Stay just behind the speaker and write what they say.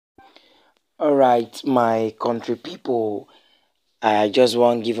All right, my country people, I just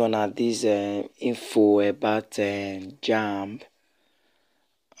want give on this info about JAMB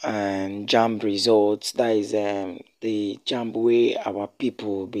and JAMB results. That is the JAMB way our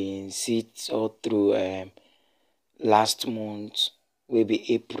people been sit all through last month, will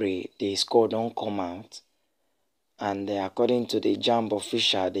be April. The score don't come out, and according to the JAMB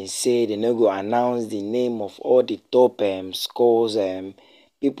official, they say they no go announce the name of all the top scores.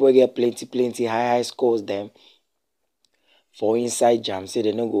 People wey get plenty high scores them for inside JAMB, say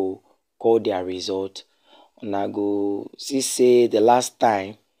they no go call their result. Una go see say the last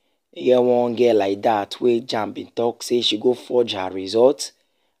time e get one girl like that wey JAMB bin talk say she go forge her result,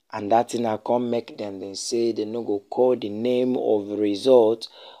 and that thing na come make dem say they no go call the name of the result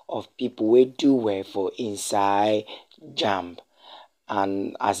of people wey do well for inside JAMB.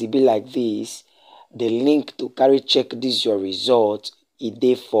 And as e be like this, the link to carry check this your result e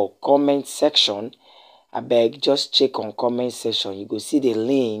dey for comment section. Abeg just check on comment section, you go see the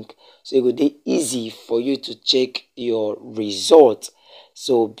link, so e go dey easy for you to check your result.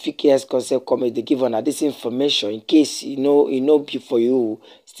 So VKS concept comment dey give una this information in case e no be for you,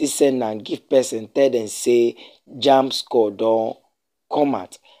 still send am give person, tell dem say JAMB score don come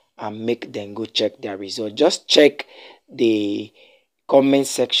out and make dem go check their result. Just check the comment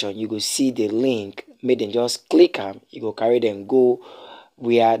section, you go see the link, make dem just click am, e go carry dem go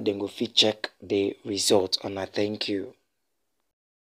where dem go fit check the result. Una thank you.